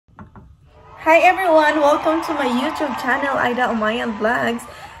Hi everyone, welcome to my YouTube channel, Aida Omayan Vlogs.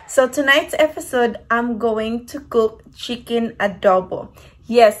 So tonight's episode, I'm going to cook chicken adobo.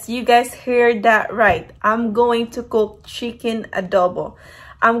 Yes, you guys heard that right. I'm going to cook chicken adobo.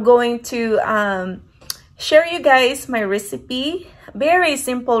 I'm going to share you guys my recipe. Very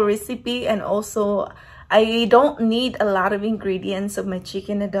simple recipe, and also I don't need a lot of ingredients of my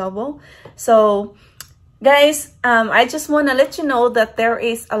chicken adobo. So guys, I just want to let you know that there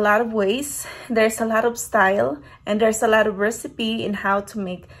is a lot of ways, there's a lot of style, and there's a lot of recipe in how to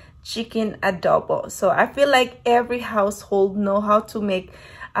make chicken adobo. So I feel like every household know how to make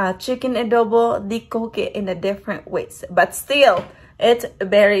chicken adobo. They cook it in a different ways, but still it's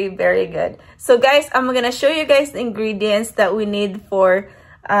very good. So guys, I'm gonna show you guys the ingredients that we need for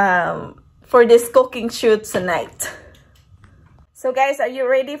this cooking shoot tonight. So guys, are you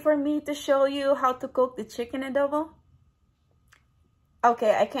ready for me to show you how to cook the chicken adobo?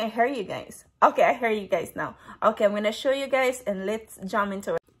 Okay, I can't hear you guys. Okay, I hear you guys now. Okay, I'm gonna show you guys and let's jump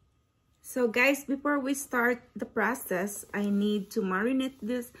into it. So guys, before we start the process, I need to marinate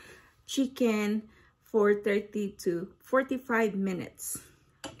this chicken for 30 to 45 minutes.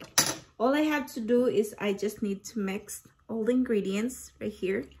 All I have to do is I just need to mix all the ingredients right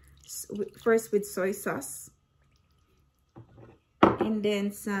here. First with soy sauce. And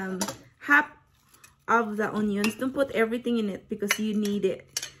then some half of the onions. Don't put everything in it because you need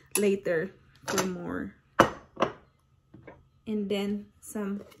it later for more. And then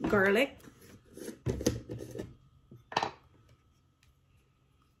some garlic.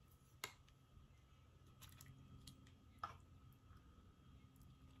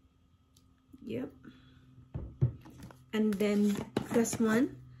 Yep. And then this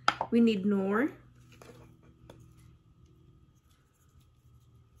one, we need more.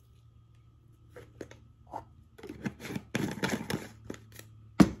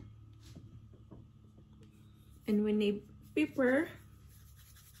 And we need pepper.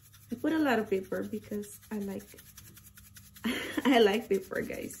 I put a lot of pepper because I like I like pepper,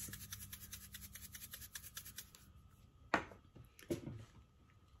 guys.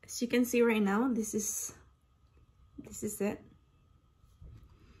 As you can see right now, this is it.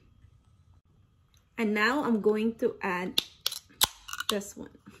 And now I'm going to add this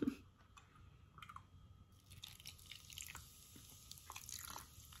one.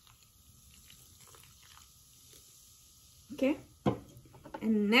 Okay,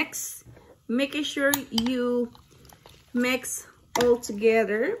 and next, making sure you mix all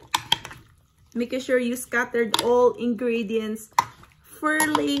together, making sure you scattered all ingredients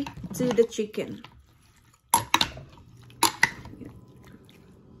fairly to the chicken.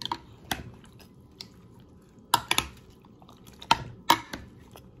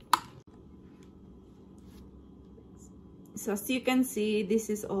 So as you can see, this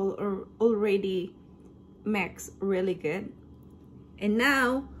is all already mix really good. And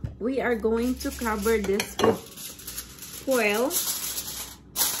now we are going to cover this with foil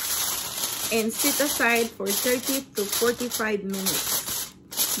and sit aside for 30 to 45 minutes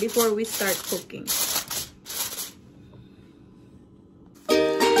before we start cooking.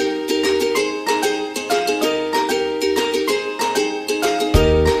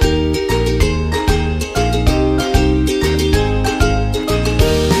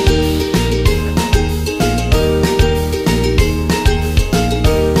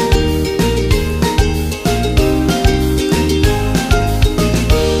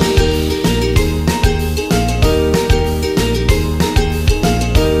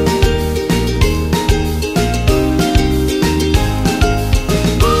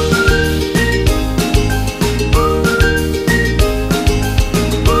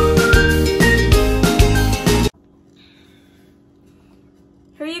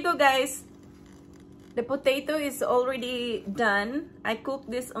 Here you go, guys. The potato is already done. I cooked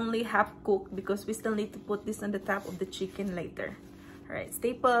this only half cooked because we still need to put this on the top of the chicken later. Alright,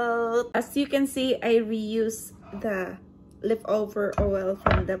 staple. As you can see, I reuse the leftover oil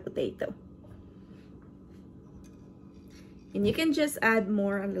from the potato. And you can just add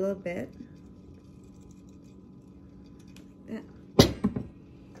more a little bit.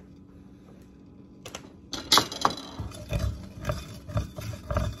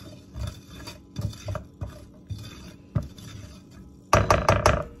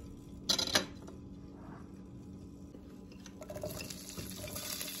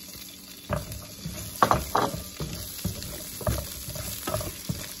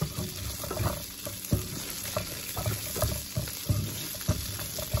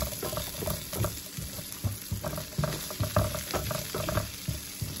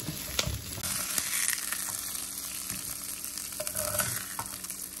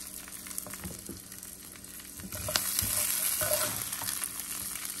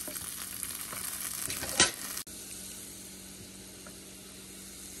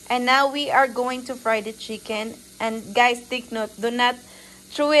 And now we are going to fry the chicken. And guys, take note, do not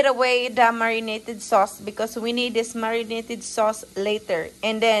throw it away, the marinated sauce, because we need this marinated sauce later.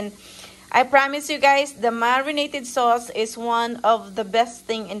 And then I promise you guys, the marinated sauce is one of the best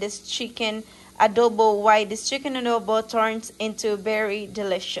thing in this chicken adobo. Why this chicken adobo turns into very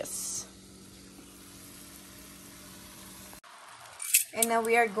delicious. And now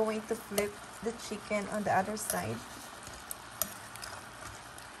we are going to flip the chicken on the other side.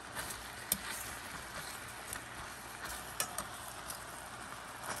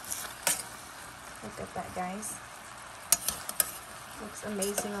 Look at that, guys. Looks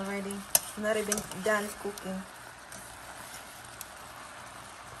amazing already. Not even done cooking.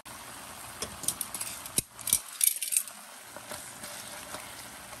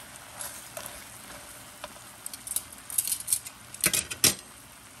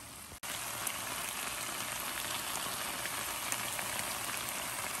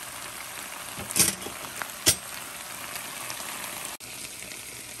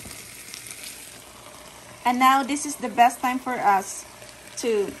 And now this is the best time for us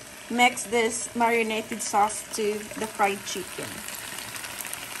to mix this marinated sauce to the fried chicken.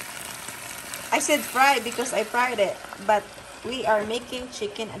 I said fry because I fried it, but we are making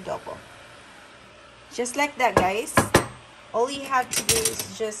chicken adobo. Just like that, guys. All you have to do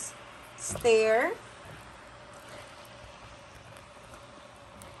is just stir.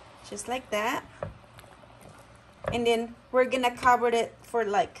 Just like that. And then we're gonna cover it for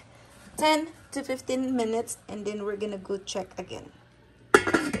like 10 to 15 minutes, and then we're gonna go check again.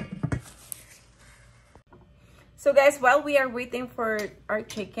 So guys, while we are waiting for our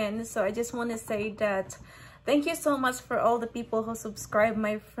chicken, so I just want to say that thank you so much for all the people who subscribed.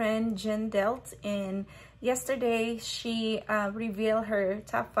 My friend Jen Delt, and yesterday she revealed her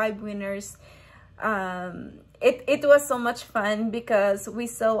top 5 winners. It was so much fun because we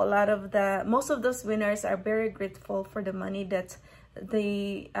saw a lot of most of those winners are very grateful for the money that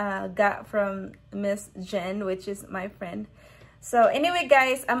they got from Miss Jen, which is my friend. So anyway,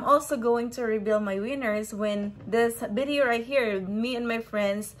 guys, I'm also going to reveal my winners when this video right here, me and my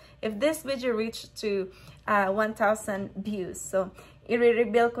friends, if this video reached to 1,000 views. So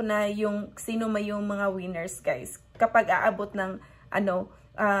i-reveal ko na yung sino may yung mga winners, guys. Kapag aabot ng 1,000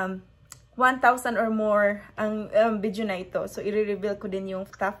 or more ang video na ito. So i-reveal ko din yung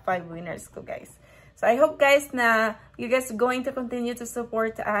top 5 winners ko, guys. So I hope, guys, na you guys are going to continue to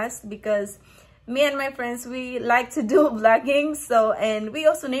support us, because me and my friends, we like to do vlogging, so, and we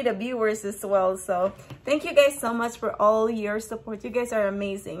also need the viewers as well. So thank you guys so much for all your support. You guys are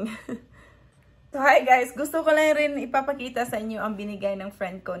amazing. So hi guys, gusto ko lang rin ipapakita sa inyo ang binigay ng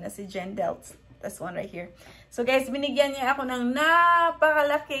friend ko na si Jen Delt. That's one right here. So guys, binigyan niya ako ng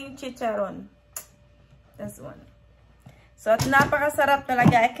napakalaking chicharon. That's one. So at napakasarap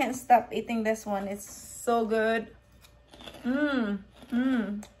talaga. I can't stop eating this one. It's so good.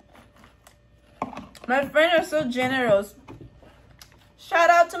 My friend is so generous. Shout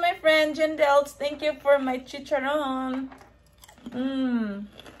out to my friend Jen Delt. Thank you for my chicharon.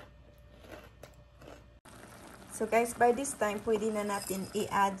 So guys, by this time, pwede na natin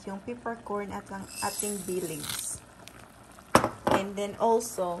i-add yung peppercorn at ang ating bay leaves. And then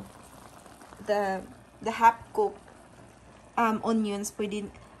also, the half-cooked onions,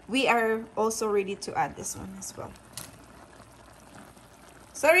 we are also ready to add this one as well.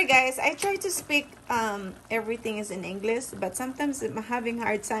 Sorry guys, I try to speak everything is in English, but sometimes I'm having a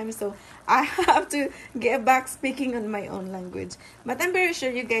hard time, so I have to get back speaking on my own language. But I'm very sure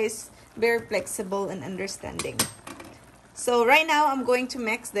you guys very flexible and understanding. So right now I'm going to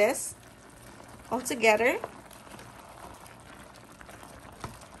mix this all together.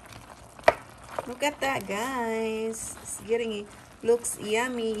 Look at that, guys. Looks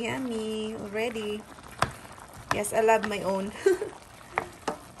yummy already. Yes, I love my own.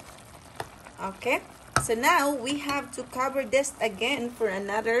 Okay, so now we have to cover this again for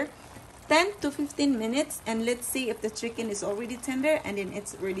another 10 to 15 minutes, and let's see if the chicken is already tender and then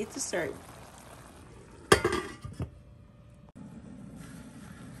it's ready to serve.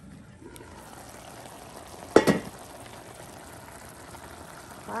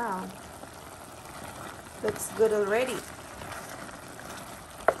 Wow, looks good already.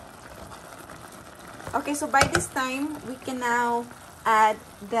 Okay, so by this time we can now add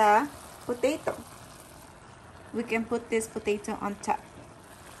the potato. We can put this potato on top.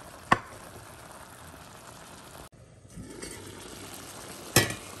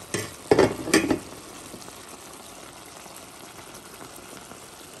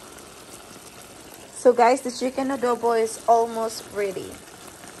 So guys, the chicken adobo is almost ready.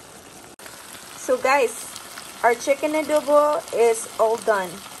 So guys, our chicken adobo is all done.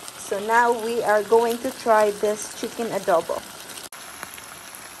 So now we are going to try this chicken adobo.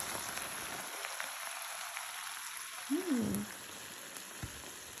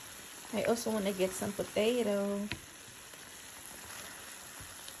 I also want to get some potato.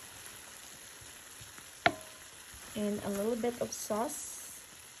 And a little bit of sauce.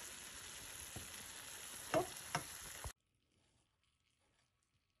 Oh.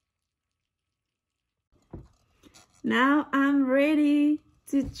 Now I'm ready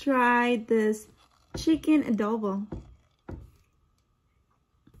to try this chicken adobo.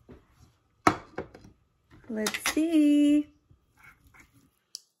 Let's see.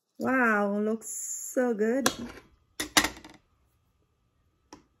 Wow, looks so good.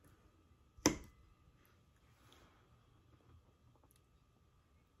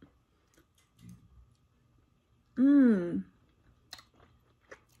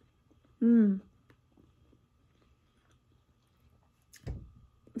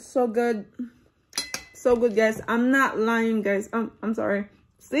 So good. So good, guys. I'm not lying, guys. I'm sorry.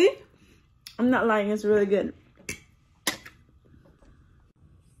 See? I'm not lying. It's really good.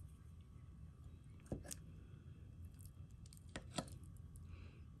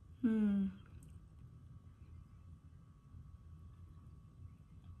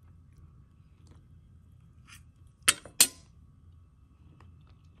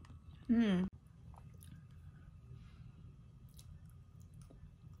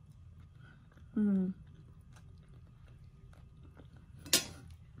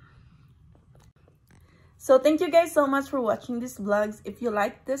 So thank you guys so much for watching these vlogs. If you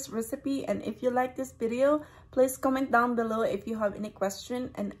like this recipe and if you like this video, please comment down below if you have any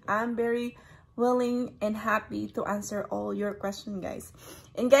question, and I'm very willing and happy to answer all your questions, guys.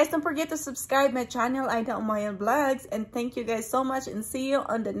 And guys, don't forget to subscribe my channel, Aida Omayan Vlogs. And thank you guys so much, and see you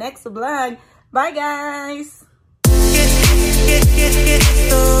on the next vlog. Bye guys.